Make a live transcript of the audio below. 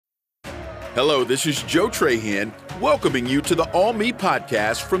Hello, this is Joe Trahan, welcoming you to the All Me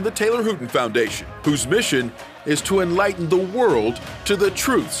podcast from the Taylor Hooton Foundation, whose mission is to enlighten the world to the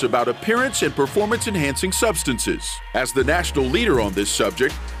truths about appearance and performance-enhancing substances. As the national leader on this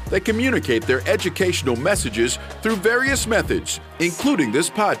subject, they communicate their educational messages through various methods, including this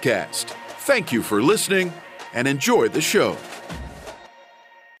podcast. Thank you for listening and enjoy the show.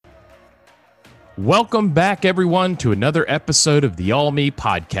 Welcome back, everyone, to another episode of the All Me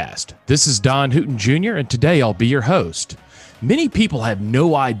podcast. This is Don Hooton Jr., and today I'll be your host. Many people have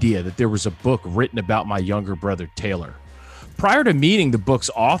no idea that there was a book written about my younger brother, Taylor. Prior to meeting the book's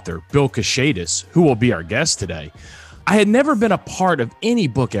author, Bill Kashatus, who will be our guest today, I had never been a part of any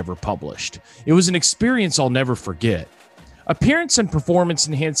book ever published. It was an experience I'll never forget. Appearance and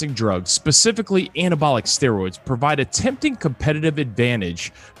performance-enhancing drugs, specifically anabolic steroids, provide a tempting competitive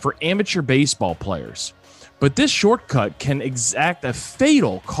advantage for amateur baseball players. But this shortcut can exact a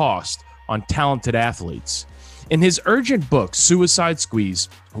fatal cost on talented athletes. In his urgent book, Suicide Squeeze,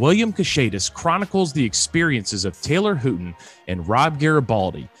 William Kashatus chronicles the experiences of Taylor Hooton and Rob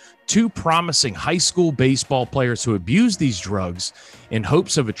Garibaldi, two promising high school baseball players who abused these drugs in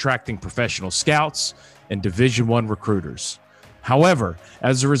hopes of attracting professional scouts and Division I recruiters. However,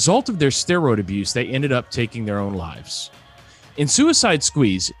 as a result of their steroid abuse, they ended up taking their own lives. In Suicide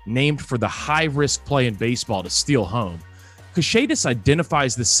Squeeze, named for the high-risk play in baseball to steal home, Kashatus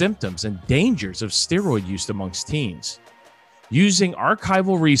identifies the symptoms and dangers of steroid use amongst teens. Using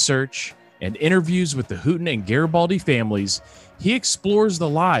archival research and interviews with the Hooton and Garibaldi families, he explores the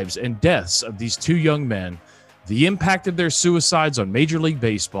lives and deaths of these two young men, the impact of their suicides on Major League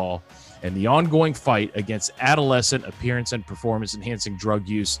Baseball, and the ongoing fight against adolescent appearance and performance-enhancing drug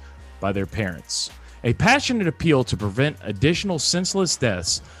use by their parents. A passionate appeal to prevent additional senseless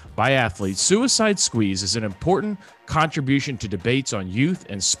deaths by athletes, Suicide Squeeze is an important contribution to debates on youth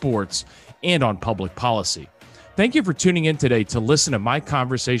and sports and on public policy. Thank you for tuning in today to listen to my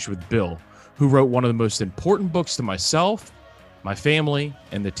conversation with Bill, who wrote one of the most important books to myself, my family,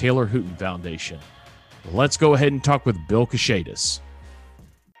 and the Taylor Hooton Foundation. Let's go ahead and talk with Bill Kashatus.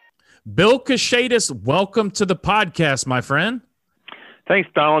 Bill Kashatus, welcome to the podcast, my friend. Thanks,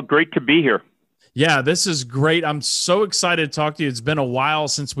 Donald. Great to be here. Yeah, this is great. I'm so excited to talk to you. It's been a while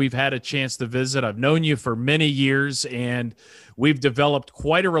since we've had a chance to visit. I've known you for many years, and we've developed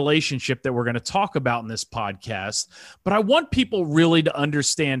quite a relationship that we're going to talk about in this podcast. But I want people really to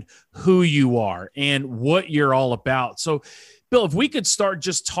understand who you are and what you're all about. So, Bill, if we could start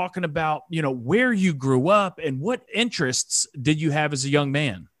just talking about, where you grew up and what interests did you have as a young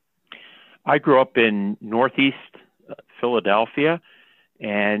man? I grew up in Northeast Philadelphia,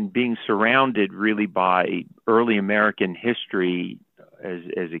 and being surrounded really by early American history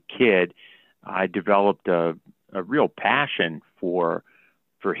as a kid, I developed a real passion for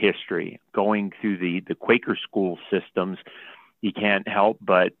history. Going through the Quaker school systems, you can't help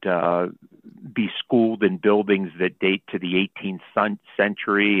but be schooled in buildings that date to the 18th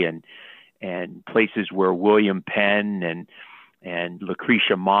century and places where William Penn and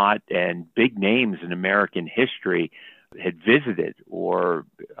Lucretia Mott and big names in American history had visited or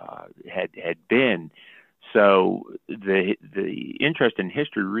had been. So the interest in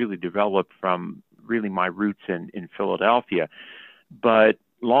history really developed from really my roots in Philadelphia. But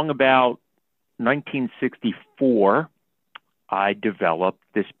long about 1964, I developed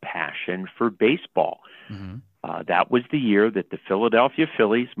this passion for baseball. Mm-hmm. That was the year that the Philadelphia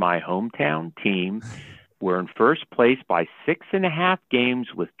Phillies, my hometown team, were in first place by 6.5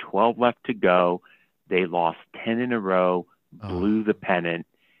 games with 12 left to go. They lost 10 in a row, blew the pennant,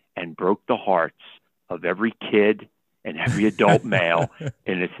 and broke the hearts of every kid and every adult male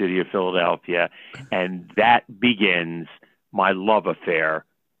in the city of Philadelphia. And that begins my love affair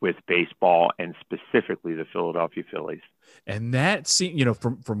with baseball and specifically the Philadelphia Phillies. And that,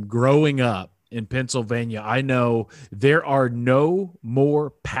 from growing up in Pennsylvania, I know there are no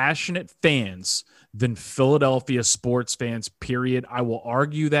more passionate fans than Philadelphia sports fans, period. I will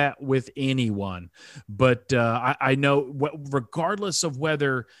argue that with anyone. But I know regardless of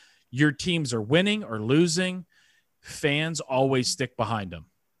whether your teams are winning or losing, fans always stick behind them.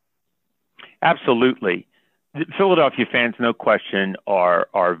 Absolutely. The Philadelphia fans, no question,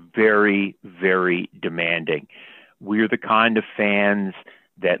 are very, very demanding. We're the kind of fans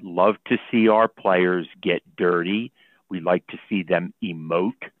that love to see our players get dirty. We like to see them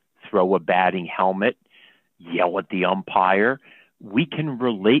emote, throw a batting helmet, yell at the umpire. We can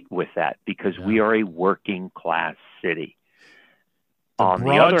relate with that because we are a working class city. On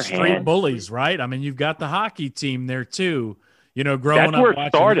the other hand, bullies, right? I mean, you've got the hockey team there too. Growing up, that's where it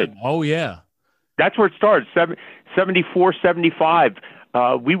started. Oh yeah, that's where it started. 74, 75.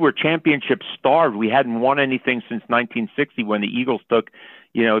 We were championship starved. We hadn't won anything since 1960 when the Eagles took,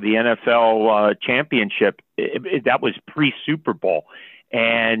 the NFL championship. That was pre-Super Bowl.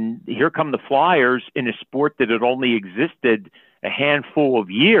 And here come the Flyers in a sport that had only existed a handful of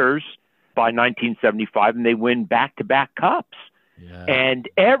years by 1975, and they win back-to-back cups. Yeah. And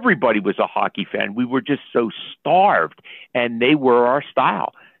everybody was a hockey fan. We were just so starved, and they were our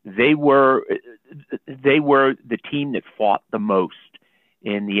style. They were the team that fought the most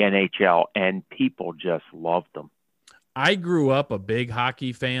in the NHL, and people just loved them. I grew up a big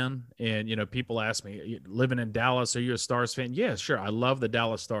hockey fan, and, people ask me, living in Dallas, are you a Stars fan? Yeah, sure. I love the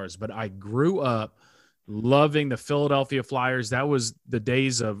Dallas Stars, but I grew up loving the Philadelphia Flyers. That was the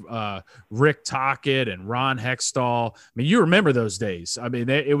days of Rick Tocchet and Ron Hextall. I mean, you remember those days. I mean,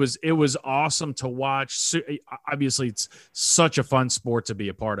 it was awesome to watch. Obviously, it's such a fun sport to be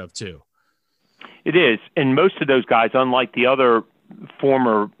a part of, too. It is, and most of those guys, unlike the other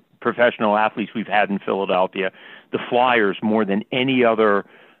former professional athletes we've had in Philadelphia, the Flyers, more than any other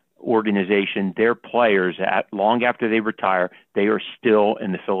organization, their players, long after they retire, they are still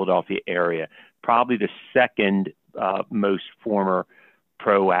in the Philadelphia area. Probably the second most former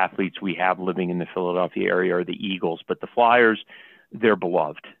pro athletes we have living in the Philadelphia area are the Eagles, but the Flyers, they're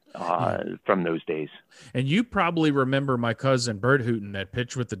beloved from those days. And you probably remember my cousin Bert Hooton that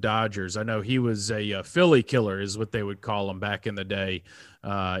pitched with the Dodgers. I know he was a Philly killer is what they would call him back in the day,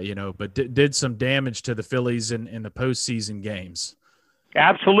 but did some damage to the Phillies in the postseason games.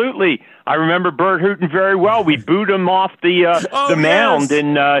 Absolutely. I remember Bert Hooton very well. We booed him off the mound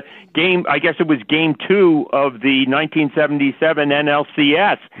in game, I guess it was game 2 of the 1977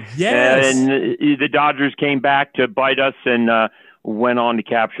 NLCS. Yes. And the Dodgers came back to bite us and went on to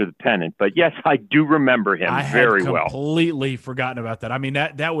capture the pennant. But yes, I do remember him very well. I had completely forgotten about that. I mean,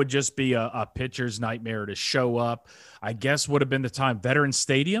 that would just be a pitcher's nightmare to show up. I guess would have been the time Veterans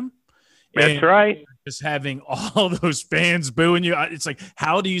Stadium. That's right. Just having all those fans booing you. It's like,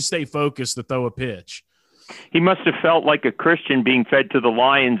 how do you stay focused to throw a pitch? He must have felt like a Christian being fed to the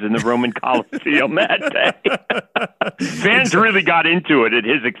lions in the Roman Colosseum that day. Fans really got into it at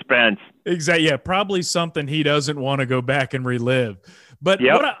his expense. Exactly. Yeah, probably something he doesn't want to go back and relive. But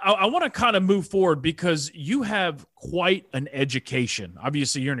I want to kind of move forward because you have quite an education.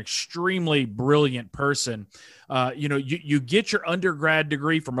 Obviously, you're an extremely brilliant person. You get your undergrad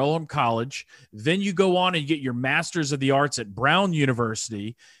degree from Earlham College. Then you go on and you get your Master's of the Arts at Brown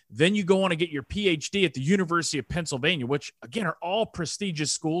University. Then you go on and get your PhD at the University of Pennsylvania, which, again, are all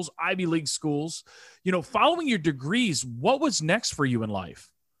prestigious schools, Ivy League schools. Following your degrees, what was next for you in life?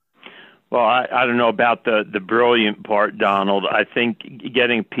 Well, I don't know about the brilliant part, Donald. I think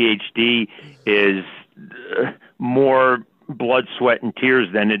getting a PhD is more blood, sweat, and tears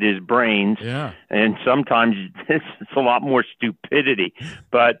than it is brains. Yeah. And sometimes it's a lot more stupidity.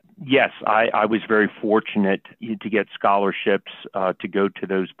 But yes, I was very fortunate to get scholarships to go to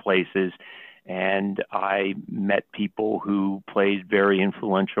those places. And I met people who played very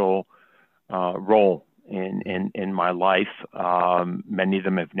influential role in my life. Many of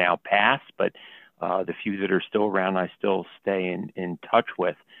them have now passed, but the few that are still around, I still stay in touch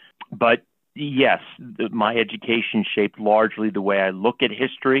with. But yes, my education shaped largely the way I look at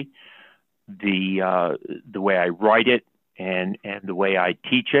history, the way I write it, and the way I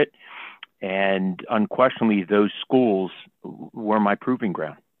teach it. And unquestionably, those schools were my proving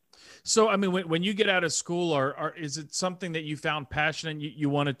ground. So, I mean, when you get out of school, is it something that you found passionate and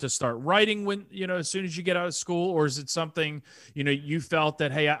you wanted to start writing when, as soon as you get out of school? Or is it something, you felt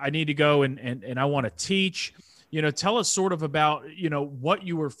that, hey, I need to go and I want to teach? Tell us sort of about, what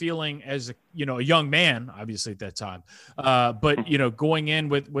you were feeling as a young man, obviously at that time, but, going in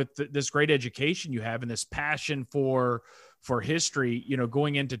with this great education you have and this passion for history,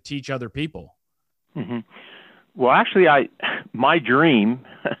 going in to teach other people. Mm-hmm. Well, actually, my dream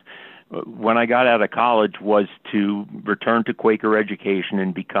when I got out of college was to return to Quaker education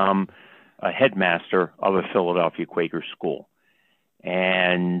and become a headmaster of a Philadelphia Quaker school.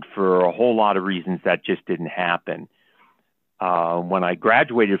 And for a whole lot of reasons, that just didn't happen. When I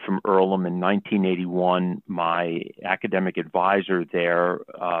graduated from Earlham in 1981, my academic advisor there,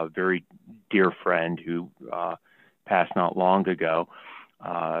 a very dear friend who passed not long ago,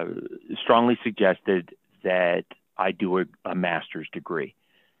 strongly suggested that I do a master's degree.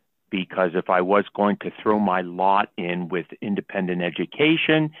 Because if I was going to throw my lot in with independent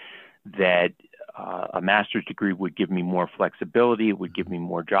education, that a master's degree would give me more flexibility, it would give me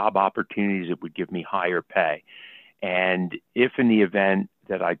more job opportunities, it would give me higher pay. And if in the event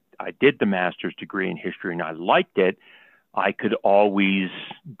that I did the master's degree in history and I liked it, I could always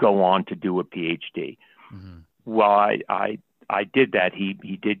go on to do a PhD. Mm-hmm. Well, I I did that. He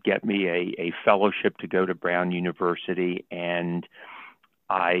did get me a fellowship to go to Brown University, and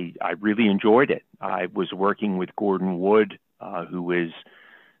I really enjoyed it. I was working with Gordon Wood,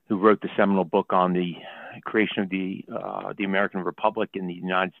 who wrote the seminal book on the creation of the American Republic and the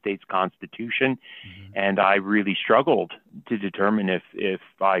United States Constitution, and I really struggled to determine if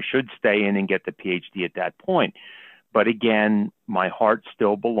I should stay in and get the PhD at that point. But again, my heart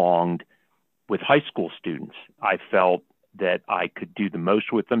still belonged with high school students. I felt that I could do the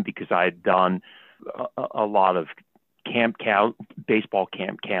most with them because I had done a lot of baseball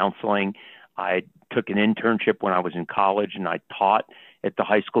camp counseling. I took an internship when I was in college, and I taught at the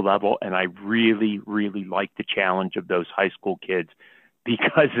high school level, and I really, really liked the challenge of those high school kids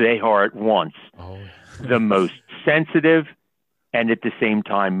because they are at once the most sensitive and at the same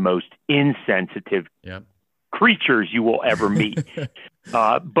time most insensitive creatures you will ever meet.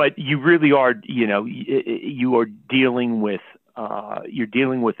 But you really are, you are dealing with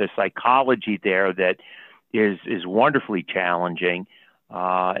a psychology there that is wonderfully challenging.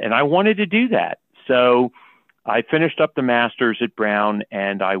 And I wanted to do that. So I finished up the master's at Brown,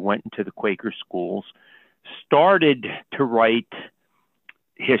 and I went into the Quaker schools, started to write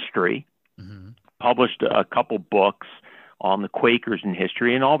history, published a couple books on the Quakers in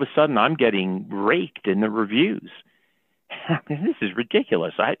history, and all of a sudden I'm getting raked in the reviews. I mean, this is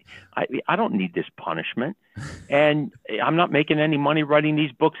ridiculous. I don't need this punishment. And I'm not making any money writing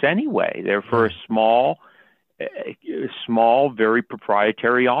these books anyway. They're for a small, very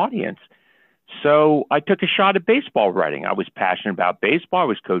proprietary audience. So I took a shot at baseball writing. I was passionate about baseball. I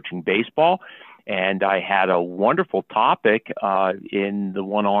was coaching baseball, and I had a wonderful topic in the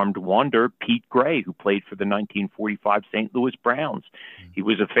one-armed wonder, Pete Gray, who played for the 1945 St. Louis Browns. He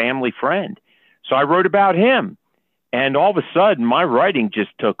was a family friend. So I wrote about him. And all of a sudden, my writing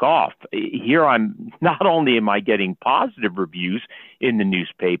just took off. Here not only am I getting positive reviews in the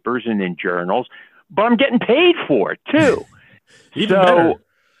newspapers and in journals, but I'm getting paid for it too. Even better.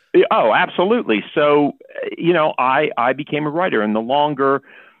 Oh, absolutely. So, I became a writer, and the longer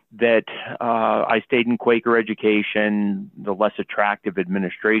that I stayed in Quaker education, the less attractive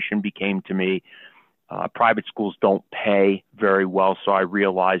administration became to me. Private schools don't pay very well, so I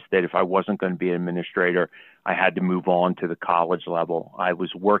realized that if I wasn't going to be an administrator, I had to move on to the college level. I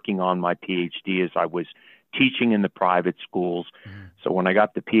was working on my PhD as I was teaching in the private schools. So when I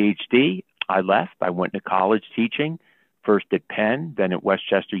got the PhD, I left. I went to college teaching, first at Penn, then at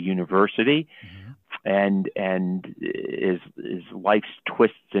Westchester University. And as life's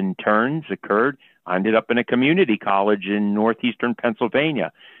twists and turns occurred, I ended up in a community college in northeastern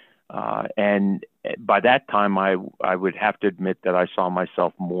Pennsylvania. And by that time, I would have to admit that I saw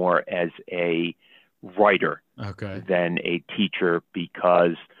myself more as a writer than a teacher,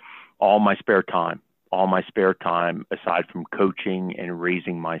 because all my spare time, aside from coaching and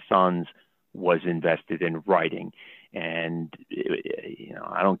raising my sons, was invested in writing. And,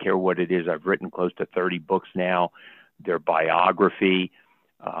 I don't care what it is. I've written close to 30 books now. They're biography.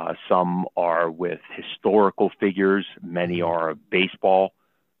 Some are with historical figures. Many are of baseball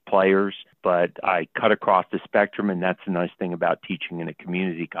players, but I cut across the spectrum. And that's the nice thing about teaching in a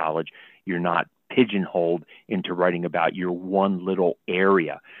community college. You're not pigeonholed into writing about your one little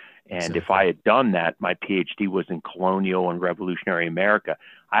area. And if I had done that, my PhD was in colonial and revolutionary America.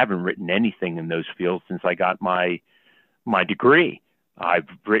 I haven't written anything in those fields since I got my degree. I've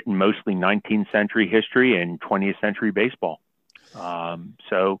written mostly 19th century history and 20th century baseball.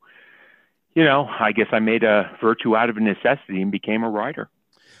 So, I guess I made a virtue out of a necessity and became a writer.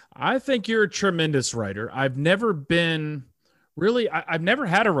 I think you're a tremendous writer. I've never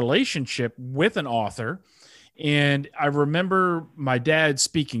had a relationship with an author. And I remember my dad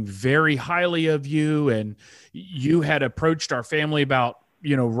speaking very highly of you, and you had approached our family about,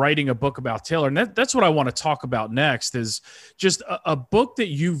 writing a book about Taylor. And that's what I want to talk about next, is just a book that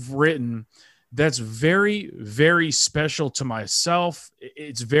you've written that's very, very special to myself.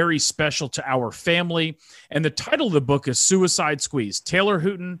 It's very special to our family. And the title of the book is Suicide Squeeze: Taylor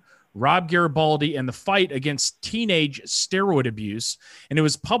Hooton, Rob Garibaldi, and the Fight Against Teenage Steroid Abuse. And it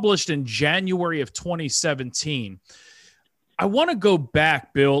was published in January of 2017. I want to go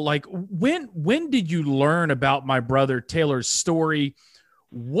back, Bill. Like, when did you learn about my brother Taylor's story?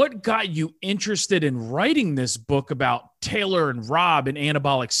 What got you interested in writing this book about Taylor and Rob and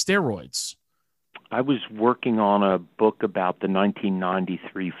anabolic steroids? I was working on a book about the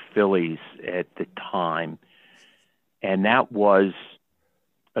 1993 Phillies at the time, and that was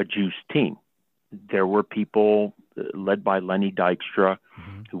a juice team. There were people led by Lenny Dykstra,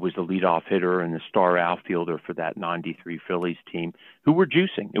 who was the leadoff hitter and the star outfielder for that 93 Phillies team, who were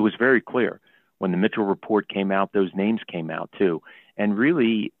juicing. It was very clear. when the Mitchell report came out, those names came out too. And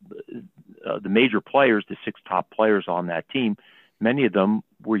really, the major players, the 6 top players on that team, many of them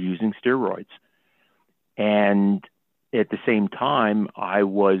were using steroids. And at the same time, I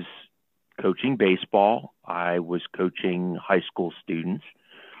was coaching baseball. I was coaching high school students,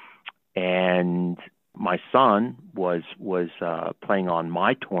 and my son was playing on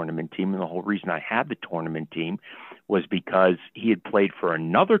my tournament team. And the whole reason I had the tournament team was because he had played for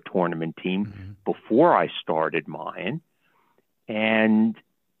another tournament team before I started mine. And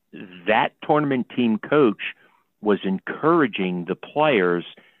that tournament team coach was encouraging the players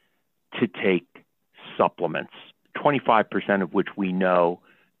to take supplements, 25% of which we know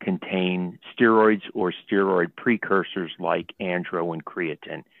contain steroids or steroid precursors like andro and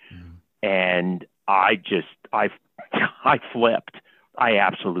creatine. And I flipped. I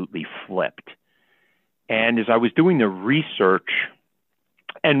absolutely flipped. And as I was doing the research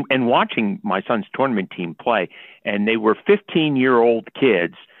and watching my son's tournament team play, and they were 15-year-old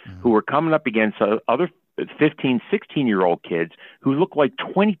kids who were coming up against other 15, 16-year-old kids who look like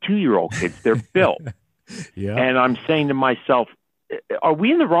 22-year-old kids. They're built. Yeah. And I'm saying to myself, are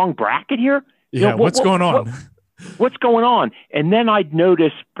we in the wrong bracket here? Yeah. You know, what's going on? What's going on? And then I'd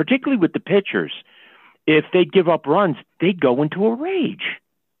notice, particularly with the pitchers, if they'd give up runs, they'd go into a rage.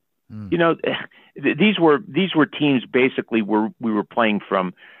 You know, these were teams basically where we were playing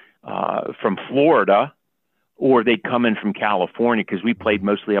from Florida, or they'd come in from California because we played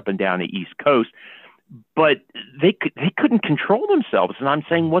mostly up and down the East Coast. But they couldn't control themselves, and I'm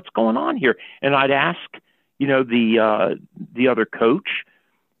saying, what's going on here? And I'd ask, you know, the other coach,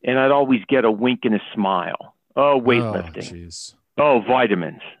 and I'd always get a wink and a smile. Oh, weightlifting. Oh,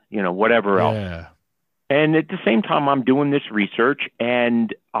 vitamins. You know, whatever else. Yeah. And at the same time, I'm doing this research,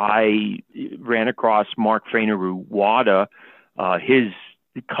 and I ran across Mark Fainaru-Wada, his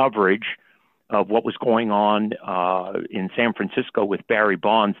coverage of what was going on in San Francisco with Barry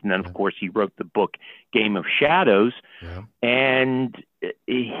Bonds. And then, of course, he wrote the book Game of Shadows. Yeah. And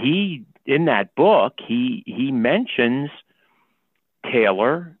he, in that book, he mentions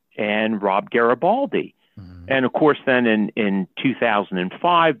Taylor and Rob Garibaldi. And of course, then in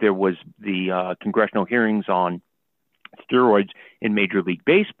 2005, there was the congressional hearings on steroids in Major League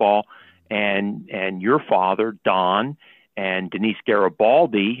Baseball, and your father, Don, and Denise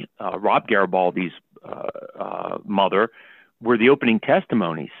Garibaldi, Rob Garibaldi's mother, were the opening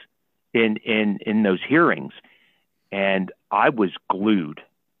testimonies in those hearings, and I was glued,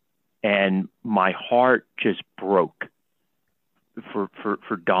 and my heart just broke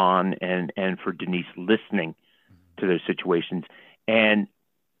for Don and for Denise, listening to those situations. And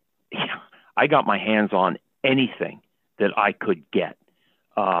I got my hands on anything that I could get,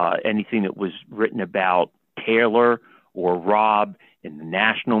 anything that was written about Taylor or Rob in the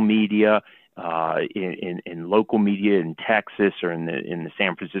national media, in local media in Texas or in the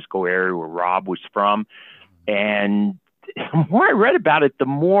San Francisco area where Rob was from. And the more I read about it, the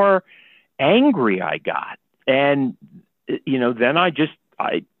more angry I got. And you know, then I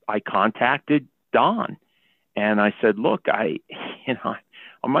contacted Don, and I said, look, I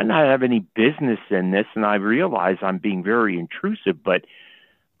might not have any business in this, and I realize I'm being very intrusive, but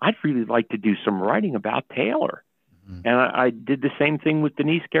I'd really like to do some writing about Taylor. And I did the same thing with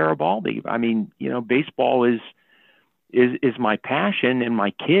Denise Garibaldi. I mean, you know, baseball is my passion, and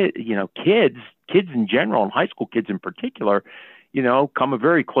my kids in general, and high school kids in particular, you know, come a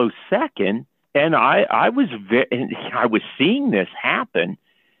very close second. And I was seeing this happen,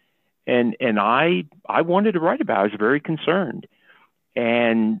 and I wanted to write about it. I was very concerned,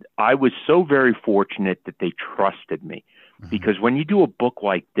 and I was so very fortunate that they trusted me, because when you do a book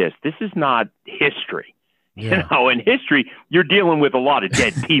like this is not history. Yeah. You know, in history, you're dealing with a lot of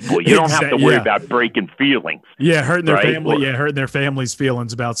dead people. You don't have to worry about breaking feelings. Yeah, hurting their family. Yeah, hurting their family's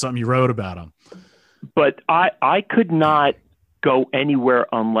feelings about something you wrote about them. But I could not go anywhere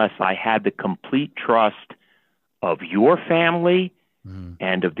unless I had the complete trust of your family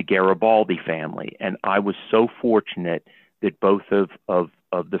and of the Garibaldi family. And I was so fortunate that both of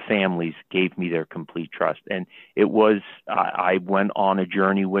the families gave me their complete trust. And it was, I went on a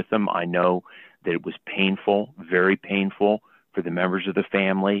journey with them. I know that it was painful, very painful for the members of the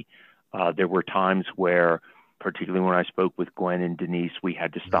family. There were times where, particularly when I spoke with Gwen and Denise, we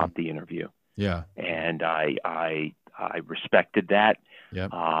had to stop the interview. Yeah. And I respected that.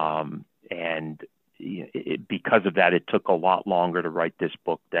 Yep. And because of that, it took a lot longer to write this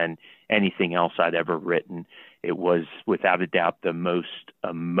book than anything else I'd ever written. It was without a doubt the most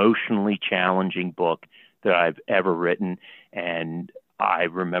emotionally challenging book that I've ever written. And I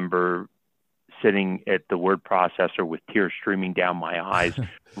remember sitting at the word processor with tears streaming down my eyes,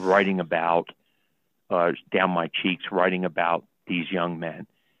 writing about down my cheeks writing about these young men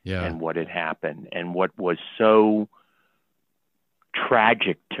and what had happened. And what was so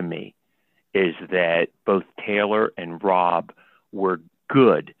tragic to me is that both Taylor and Rob were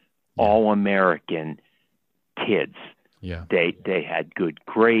good, all-American kids. Yeah. They had good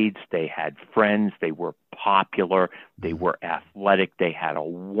grades. They had friends. They were popular. They were athletic. They had a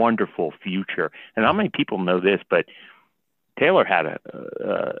wonderful future. And how many people know this? But Taylor had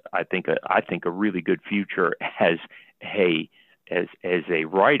I think a really good future as a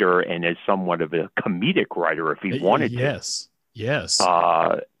writer and as somewhat of a comedic writer if he wanted to. Yes.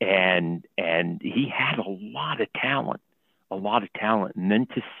 And he had a lot of talent. And then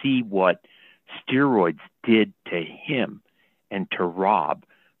to see what steroids did to him and to Rob,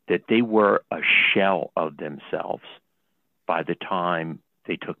 that they were a shell of themselves by the time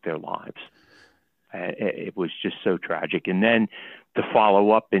they took their lives. It was just so tragic. And then to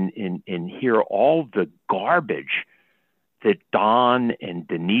follow up and hear all the garbage that Don and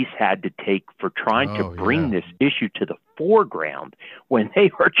Denise had to take for trying to bring this issue to the foreground when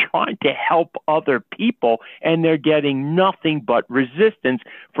they are trying to help other people, and they're getting nothing but resistance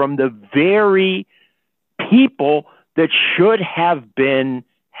from the very people that should have been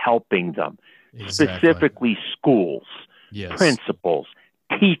helping them, specifically schools, principals,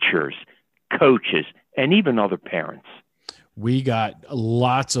 teachers, coaches, and even other parents. We got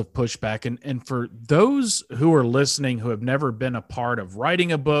lots of pushback. And for those who are listening who have never been a part of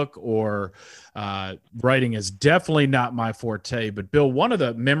writing a book, or writing is definitely not my forte, but Bill, one of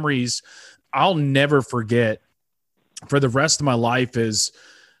the memories I'll never forget for the rest of my life is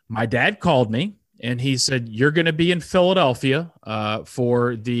my dad called me and he said, "You're going to be in Philadelphia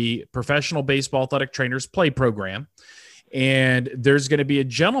for the Professional Baseball Athletic Trainers Play Program. And there's going to be a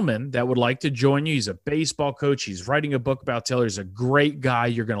gentleman that would like to join you. He's a baseball coach. He's writing a book about Taylor. He's a great guy.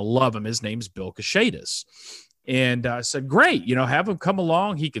 You're going to love him. His name's Bill Kashatus." And I said, "Great, have him come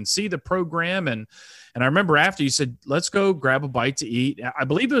along. He can see the program." And I remember after, you said, "Let's go grab a bite to eat." I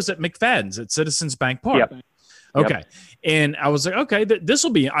believe it was at McFadden's at Citizens Bank Park. Yep. Okay. Yep. And I was like, okay, this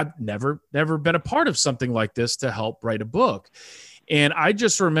will be, I've never been a part of something like this to help write a book. And I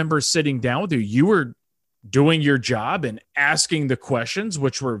just remember sitting down with you. You were doing your job and asking the questions,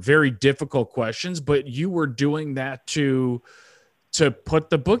 which were very difficult questions, but you were doing that to put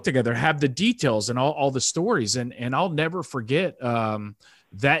the book together, have the details and all the stories. And I'll never forget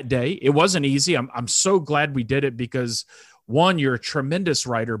that day. It wasn't easy. I'm so glad we did it because, one, you're a tremendous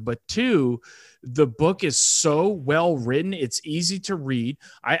writer, but two, the book is so well written. It's easy to read.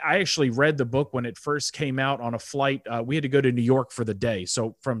 I actually read the book when it first came out on a flight. We had to go to New York for the day.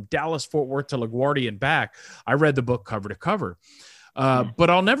 So from Dallas, Fort Worth to LaGuardia and back, I read the book cover to cover.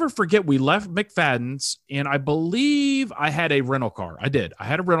 But I'll never forget, we left McFadden's and I believe I had a rental car. I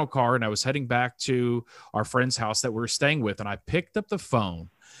had a rental car and I was heading back to our friend's house that we were staying with. And I picked up the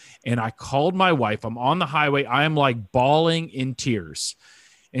phone and I called my wife. I'm on the highway. I am like bawling in tears.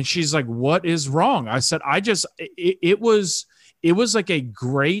 And she's like, "What is wrong?" I said, it was like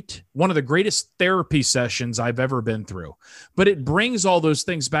one of the greatest therapy sessions I've ever been through, but it brings all those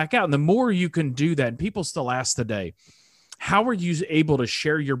things back out. And the more you can do that, and people still ask today, how are you able to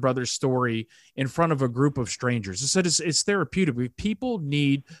share your brother's story in front of a group of strangers? I said, it's therapeutic. People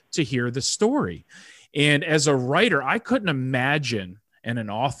need to hear the story. And as a writer, I couldn't imagine, and an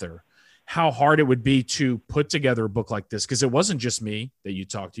author, how hard it would be to put together a book like this, because it wasn't just me that you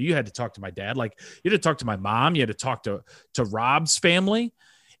talked to. You had to talk to my dad, like you had to talk to my mom, you had to talk to Rob's family.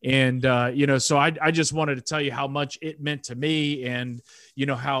 And, so I just wanted to tell you how much it meant to me and,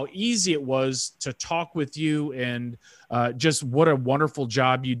 how easy it was to talk with you and just what a wonderful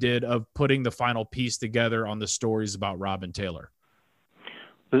job you did of putting the final piece together on the stories about Rob and Taylor.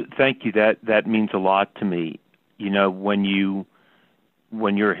 Thank you. That means a lot to me.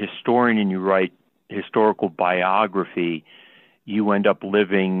 When you're a historian and you write historical biography, you end up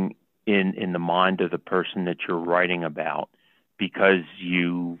living in the mind of the person that you're writing about, because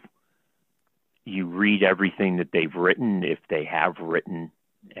you read everything that they've written, if they have written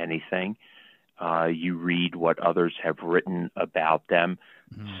anything. You read what others have written about them.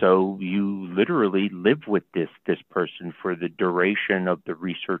 Mm-hmm. So you literally live with this person for the duration of the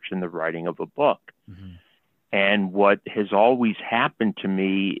research and the writing of a book. Mm-hmm. And what has always happened to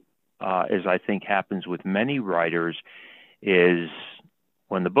me, as I think happens with many writers, is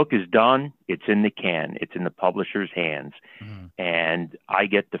when the book is done, it's in the can, it's in the publisher's hands, and I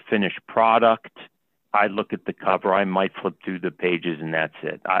get the finished product. I look at the cover, I might flip through the pages, and that's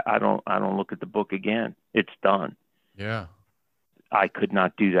it. I don't look at the book again. It's done. Yeah. I could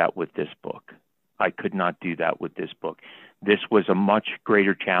not do that with this book. This was a much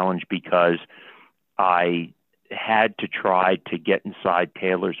greater challenge because I had to try to get inside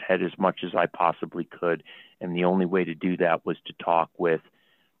Taylor's head as much as I possibly could. And the only way to do that was to talk with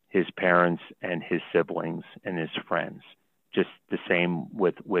his parents and his siblings and his friends. Just the same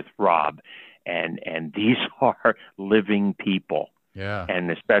with Rob. And these are living people. Yeah. And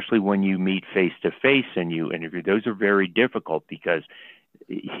especially when you meet face to face and you interview, those are very difficult because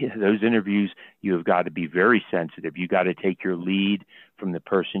those interviews, you have got to be very sensitive. You got to take your lead from the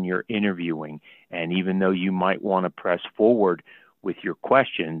person you're interviewing. And even though you might want to press forward with your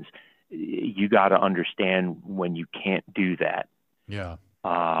questions, you got to understand when you can't do that. Yeah.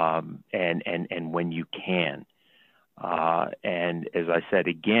 And when you can. And as I said,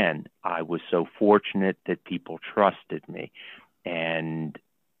 again, I was so fortunate that people trusted me. And,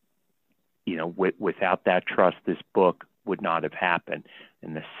 you know, without that trust, this book would not have happened.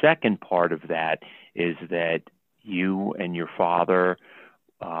 And the second part of that is that you and your father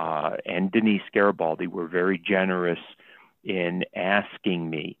and Denise Garibaldi were very generous in asking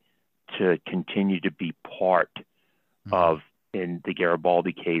me to continue to be part of, in the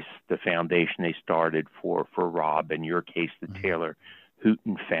Garibaldi case, the foundation they started for Rob, in your case, the Taylor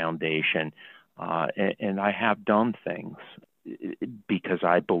Hooton Foundation. And I have done things because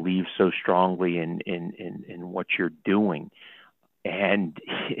I believe so strongly in what you're doing. And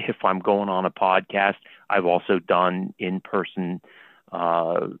if I'm going on a podcast, I've also done in-person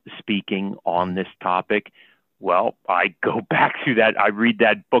speaking on this topic. Well, I go back through that. I read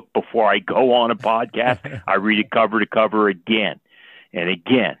that book before I go on a podcast. I read it cover to cover again and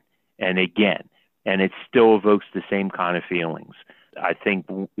again and again, and it still evokes the same kind of feelings. I think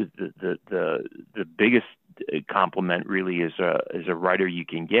the biggest compliment really as a writer you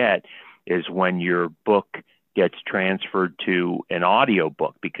can get is when your book gets transferred to an audio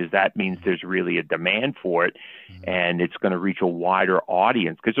book, because that means there's really a demand for it, and it's going to reach a wider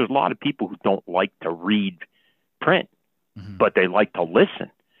audience, because there's a lot of people who don't like to read print, but they like to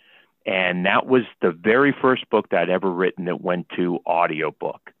listen. And that was the very first book that I'd ever written that went to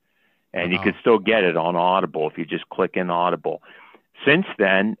audiobook. And you could still get it on Audible if you just click in Audible. Since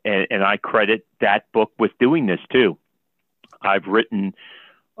then, and I credit that book with doing this too, I've written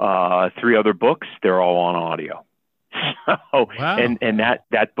 3 other books. They're all on audio. So, wow. and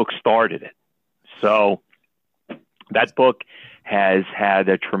that book started it. So that book has had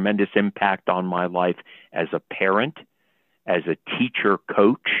a tremendous impact on my life as a parent, as a teacher,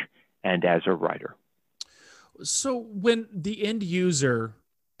 coach, and as a writer. So when the end user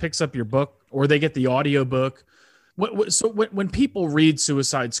picks up your book or they get the audio book, when people read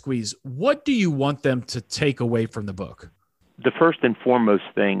Suicide Squeeze, what do you want them to take away from the book? The first and foremost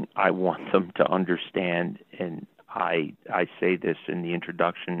thing I want them to understand, and I say this in the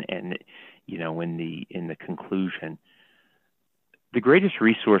introduction and, you know, in the conclusion, the greatest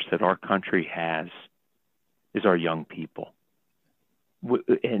resource that our country has is our young people.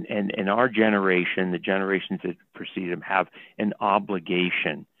 And our generation, the generations that precede them, have an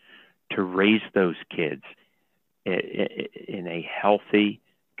obligation to raise those kids in a healthy,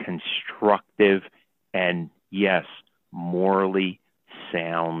 constructive, and, yes, morally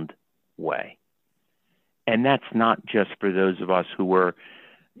sound way. And that's not just for those of us who were,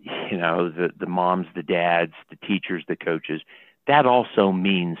 you know, the moms, the dads, the teachers, the coaches. That also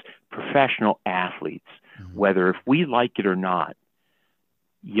means professional athletes, whether if we like it or not,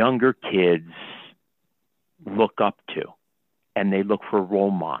 younger kids look up to, and they look for role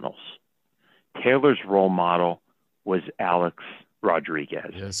models. Taylor's role model was Alex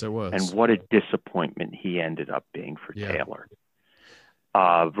Rodriguez. Yes, it was. And what a disappointment he ended up being for Taylor.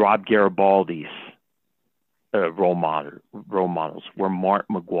 Rob Garibaldi's role models were Mark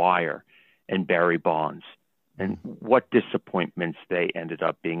McGuire and Barry Bonds. And what disappointments they ended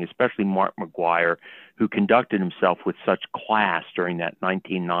up being, especially Mark McGuire, who conducted himself with such class during that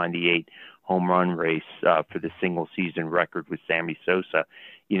 1998 home run race for the single season record with Sammy Sosa.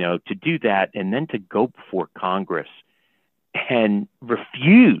 You know, to do that and then to go before Congress and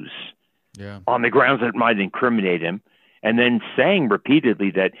refuse on the grounds that it might incriminate him, and then saying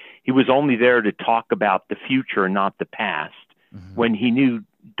repeatedly that he was only there to talk about the future and not the past, when he knew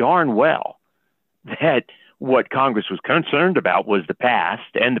darn well that what Congress was concerned about was the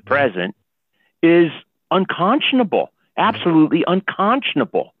past and the present, is unconscionable, absolutely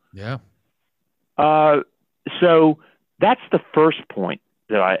unconscionable. Yeah. So that's the first point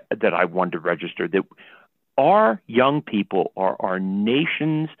that I wanted to register, that our young people are our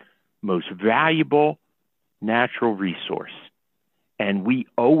nation's most valuable natural resource, and we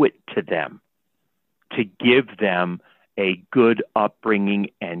owe it to them to give them a good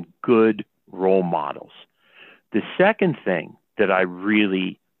upbringing and good role models. The second thing that I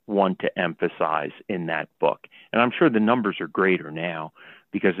really want to emphasize in that book. And I'm sure the numbers are greater now,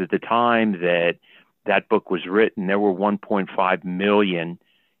 because at the time that that book was written, there were 1.5 million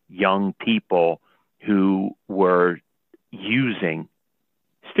young people who were using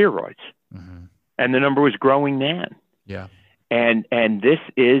steroids. Mm-hmm. And the number was growing then. Yeah. And this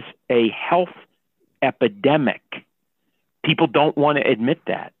is a health epidemic. People don't want to admit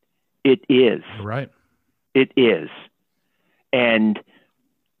that. It is. You're right. It is. And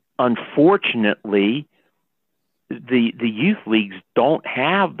unfortunately, the youth leagues don't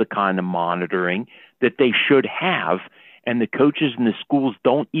have the kind of monitoring that they should have, and the coaches in the schools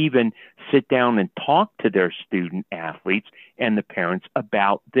don't even sit down and talk to their student athletes and the parents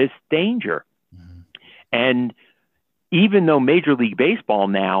about this danger. Mm-hmm. And even though Major League Baseball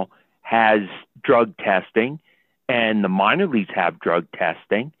now has drug testing and the minor leagues have drug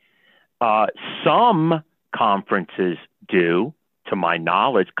testing, some conferences do, to my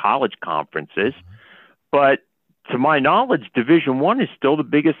knowledge, college conferences, but to my knowledge, Division I is still the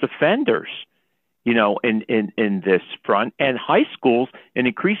biggest offenders, in this front. And high schools, and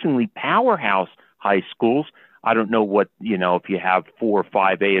increasingly powerhouse high schools, I don't know what, if you have 4 or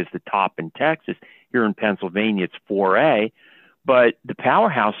 5A as the top in Texas. Here in Pennsylvania, it's 4A. But the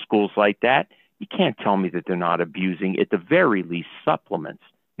powerhouse schools like that, you can't tell me that they're not abusing, at the very least, supplements,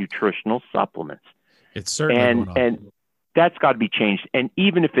 nutritional supplements. It's certainly and that's got to be changed. And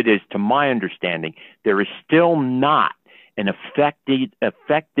even if it is, to my understanding, there is still not an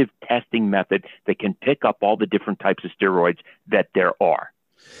effective testing method that can pick up all the different types of steroids that there are.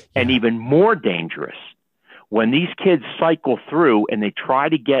 Yeah. And even more dangerous, when these kids cycle through and they try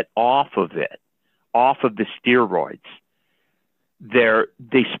to get off of the steroids,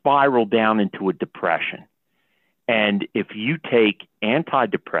 they spiral down into a depression. And if you take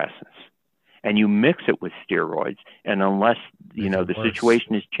antidepressants and you mix it with steroids, and unless the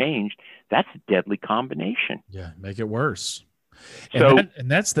situation has changed, that's a deadly combination. Yeah, make it worse. So,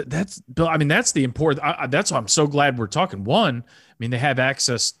 that's Bill. I mean, that's the important. That's why I'm so glad we're talking. One, I mean, they have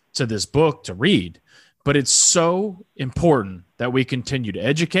access to this book to read, but it's so important that we continue to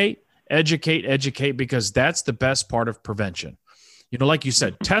educate, because that's the best part of prevention. Like you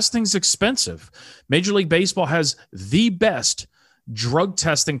said, testing's expensive. Major League Baseball has the best drug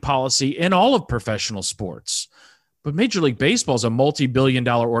testing policy in all of professional sports. But Major League Baseball is a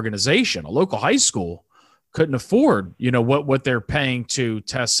multi-billion-dollar organization. A local high school couldn't afford, what they're paying to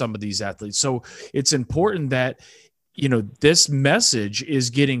test some of these athletes. So it's important that, this message is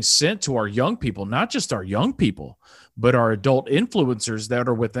getting sent to our young people, not just our young people, but our adult influencers that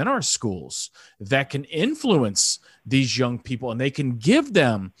are within our schools that can influence these young people, and they can give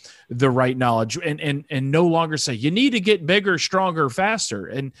them the right knowledge and no longer say, you need to get bigger, stronger, faster.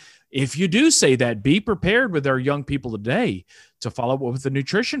 And if you do say that, be prepared with our young people today to follow up with a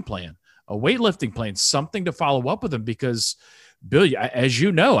nutrition plan, a weightlifting plan, something to follow up with them, because Bill, as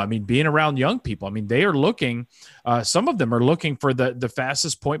you know, I mean, being around young people, I mean, they are looking, some of them are looking for the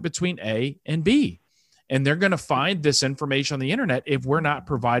fastest point between A and B. And they're going to find this information on the internet if we're not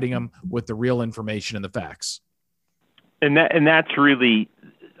providing them with the real information and the facts. And that's really,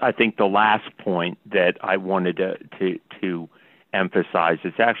 I think, the last point that I wanted to emphasize.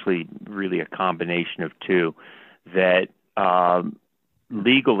 It's actually really a combination of two, that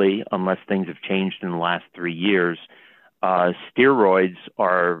legally, unless things have changed in the last 3 years, steroids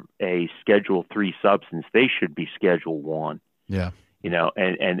are a Schedule III substance. They should be Schedule I. Yeah.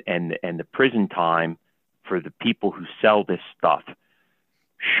 And the prison time for the people who sell this stuff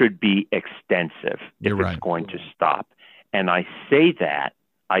should be extensive if it's going to stop. And I say that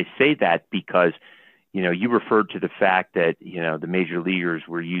because, you referred to the fact that, the major leaguers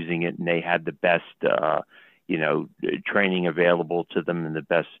were using it and they had the best, training available to them and the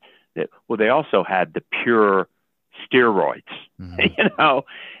best. Well, they also had the pure steroids. Mm-hmm.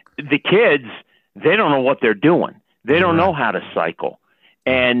 The kids, they don't know what they're doing. They don't know how to cycle.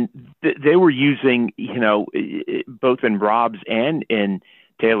 And they were using, both in Rob's and in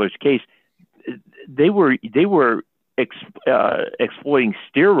Taylor's case, they were exploiting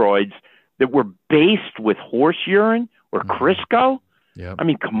steroids that were based with horse urine or Crisco. Yeah. I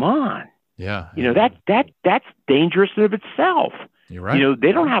mean, come on. Yeah. That's dangerous in of itself. You're right.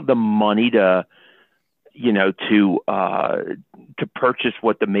 They don't have the money to purchase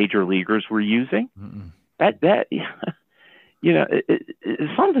what the major leaguers were using. Mm-mm.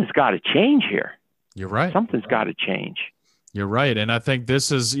 Something's got to change here. You're right. Something's got to change. You're right. And I think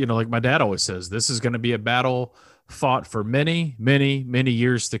this is, like my dad always says, this is going to be a battle fought for many, many, many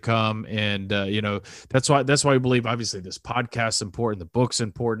years to come. And, that's why we believe, obviously, this podcast is important. The book's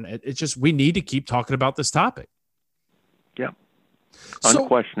important. It's just, we need to keep talking about this topic. Yeah.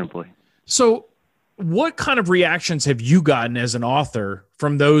 Unquestionably. So what kind of reactions have you gotten as an author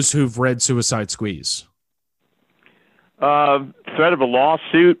from those who've read Suicide Squeeze? Threat of a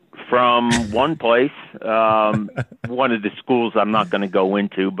lawsuit from one place, one of the schools I'm not going to go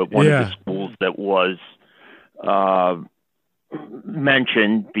into, but one of the schools that was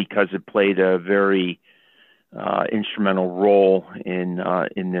mentioned because it played a very instrumental role in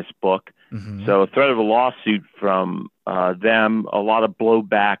this book. Mm-hmm. So a threat of a lawsuit from them, a lot of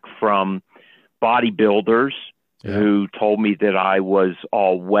blowback from bodybuilders who told me that I was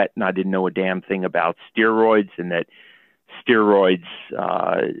all wet and I didn't know a damn thing about steroids, and that steroids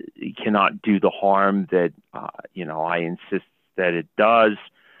cannot do the harm that I insist that it does.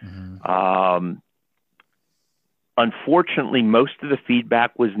 Mm-hmm. Unfortunately, most of the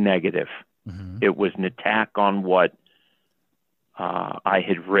feedback was negative. Mm-hmm. It was an attack on what I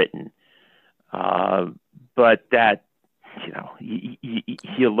had written. But that,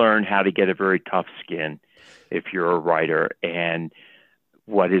 you learn how to get a very tough skin if you're a writer. And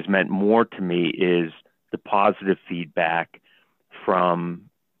what has meant more to me is the positive feedback from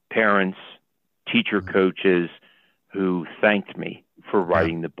parents, teacher coaches who thanked me for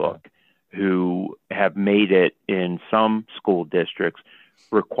writing the book, who have made it in some school districts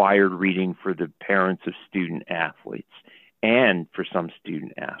required reading for the parents of student athletes and for some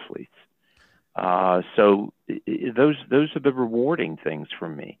student athletes. So those are the rewarding things for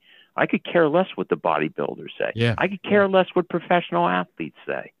me. I could care less what the bodybuilders say. Yeah. I could care less what professional athletes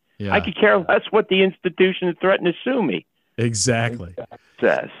say. Yeah. I could care less what the institution that threatened to sue me exactly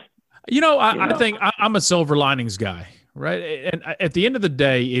says. I think I'm a silver linings guy, right? And at the end of the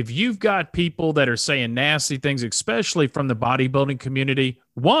day, if you've got people that are saying nasty things, especially from the bodybuilding community,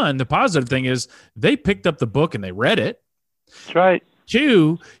 one, the positive thing is they picked up the book and they read it. That's right.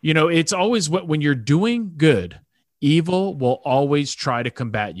 Two, it's always when you're doing good, evil will always try to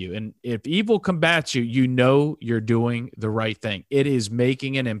combat you. And if evil combats you, you're doing the right thing. It is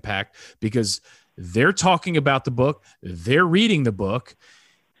making an impact because they're talking about the book, they're reading the book.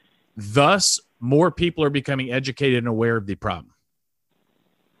 Thus, more people are becoming educated and aware of the problem.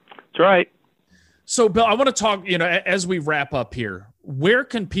 That's right. So, Bill, I want to talk, as we wrap up here, where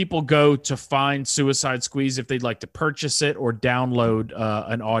can people go to find Suicide Squeeze if they'd like to purchase it or download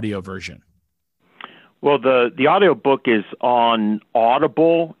an audio version? Well, the audio book is on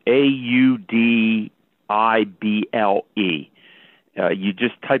Audible, Audible. You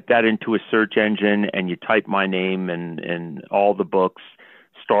just type that into a search engine and you type my name, and all the books,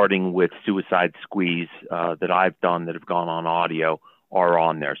 starting with Suicide Squeeze that I've done that have gone on audio, are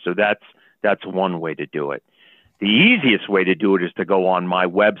on there. So that's one way to do it. The easiest way to do it is to go on my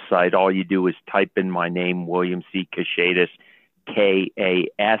website. All you do is type in my name, William C. Kashatus,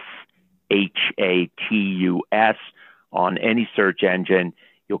 Kashatus, on any search engine.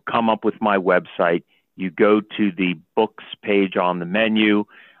 You'll come up with my website. You go to the books page on the menu,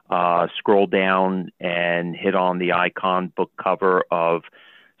 scroll down and hit on the icon book cover of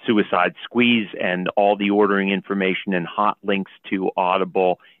Suicide Squeeze, and all the ordering information and hot links to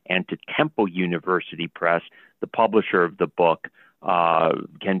Audible and to Temple University Press, the publisher of the book,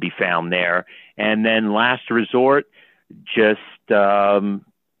 can be found there. And then last resort, just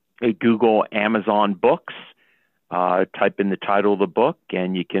Google Amazon Books, type in the title of the book,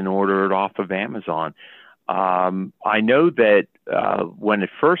 and you can order it off of Amazon. I know that when it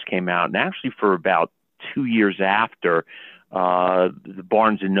first came out, and actually for about 2 years after, the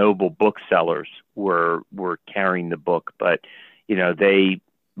Barnes and Noble booksellers were carrying the book, but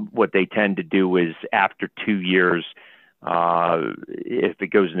what they tend to do is after 2 years, if it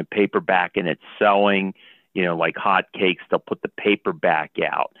goes in a paperback and it's selling, like hotcakes, they'll put the paperback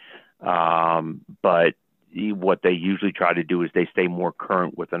out. But what they usually try to do is they stay more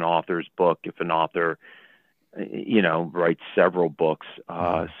current with an author's book. If an author, writes several books,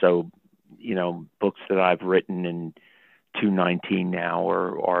 so books that I've written in 219 now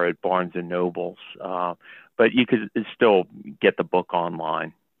are at Barnes and Nobles, but you could still get the book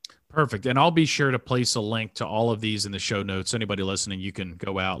online. Perfect. And I'll be sure to place a link to all of these in the show notes. Anybody listening, you can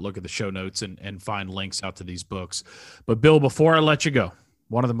go out, look at the show notes, and find links out to these books. But Bill, before I let you go,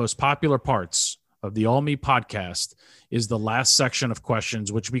 one of the most popular parts of the All Me podcast is the last section of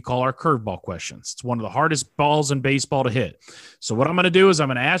questions, which we call our curveball questions. It's one of the hardest balls in baseball to hit. So what I'm going to do is I'm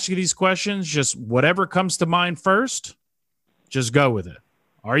going to ask you these questions, just whatever comes to mind first, just go with it.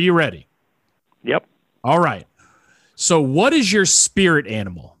 Are you ready? Yep. All right. So what is your spirit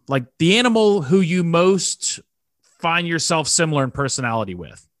animal? Like the animal who you most find yourself similar in personality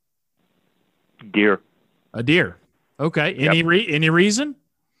with? Deer. A deer. Okay. Any reason?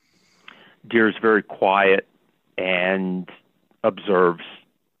 Deer is very quiet and observes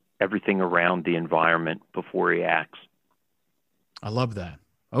everything around the environment before he acts. I love that.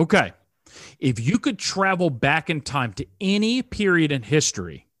 Okay. If you could travel back in time to any period in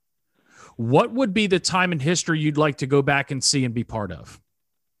history, what would be the time in history you'd like to go back and see and be part of?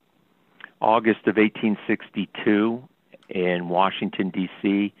 August of 1862 in Washington,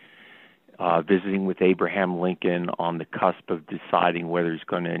 D.C., visiting with Abraham Lincoln on the cusp of deciding whether he is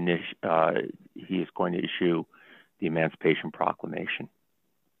going to issue the Emancipation Proclamation.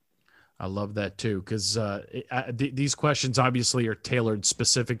 I love that too, because these questions obviously are tailored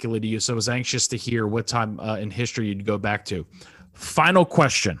specifically to you. So I was anxious to hear what time in history you'd go back to. Final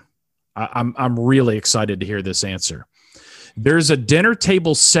question. I'm really excited to hear this answer. There's a dinner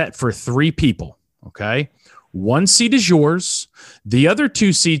table set for 3 people. Okay. One seat is yours. The other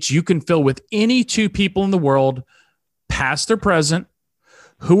 2 seats you can fill with any 2 people in the world, past or present.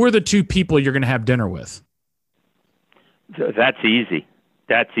 Who are the 2 people you're going to have dinner with? That's easy.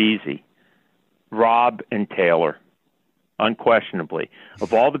 That's easy. Rob and Taylor, unquestionably.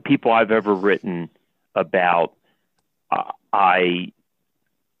 Of all the people I've ever written about, I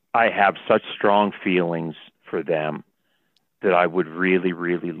have such strong feelings for them that I would really,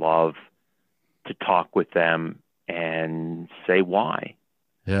 really love to talk with them and say why.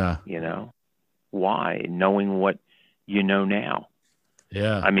 Yeah. Why, knowing what you know now.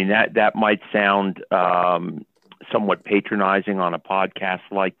 Yeah. I mean, that might sound somewhat patronizing on a podcast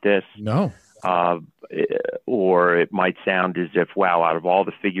like this. No. Or it might sound as if, wow, out of all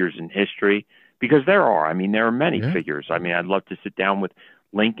the figures in history, because there are many figures. I mean, I'd love to sit down with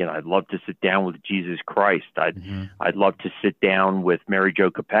Lincoln. I'd love to sit down with Jesus Christ. I'd love to sit down with Mary Jo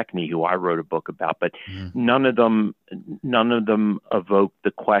Kopechne, who I wrote a book about, but none of them evoke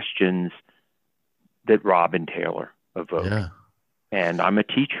the questions that Rob and Taylor evoke. Yeah. And I'm a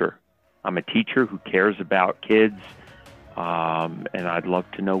teacher. I'm a teacher who cares about kids. And I'd love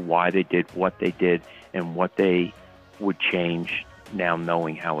to know why they did what they did and what they would change now,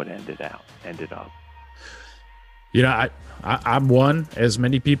 knowing how it ended up. I'm one, as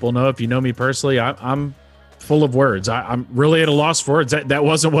many people know, if you know me personally, I'm full of words. I'm really at a loss for words. That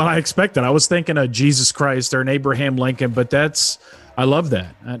wasn't what I expected. I was thinking of Jesus Christ or an Abraham Lincoln, but I love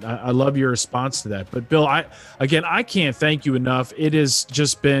that. I love your response to that. But Bill, I can't thank you enough. It has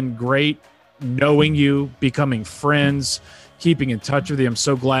just been great knowing you, becoming friends, keeping in touch with you. I'm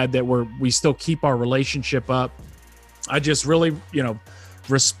so glad that we still keep our relationship up. I just really,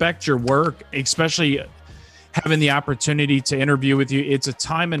 respect your work, especially having the opportunity to interview with you. It's a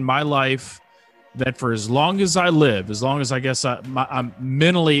time in my life that for as long as I live, as long as I guess I'm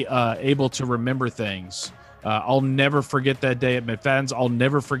mentally able to remember things, I'll never forget that day at McFadden's. I'll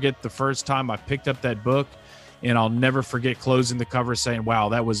never forget the first time I picked up that book, and I'll never forget closing the cover saying, wow,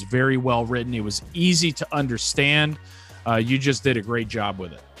 that was very well written. It was easy to understand. You just did a great job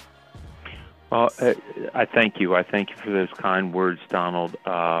with it. Well, I thank you. I thank you for those kind words, Donald.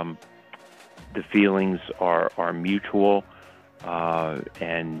 The feelings are mutual,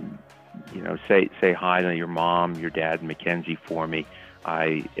 and say hi to your mom, your dad, Mackenzie for me.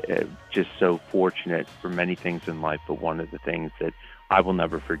 I just so fortunate for many things in life, but one of the things that I will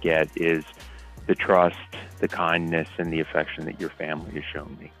never forget is the trust, the kindness, and the affection that your family has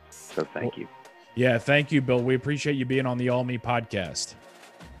shown me. So thank you. Yeah, thank you, Bill. We appreciate you being on the All Me podcast.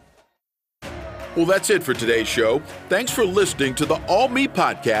 Well, that's it for today's show. Thanks for listening to the All Me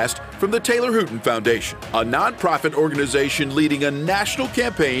podcast from the Taylor Hooton Foundation, a nonprofit organization leading a national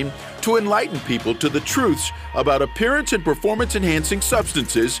campaign to enlighten people to the truths about appearance and performance-enhancing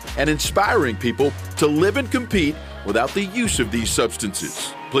substances and inspiring people to live and compete without the use of these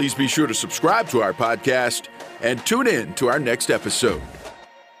substances. Please be sure to subscribe to our podcast and tune in to our next episode.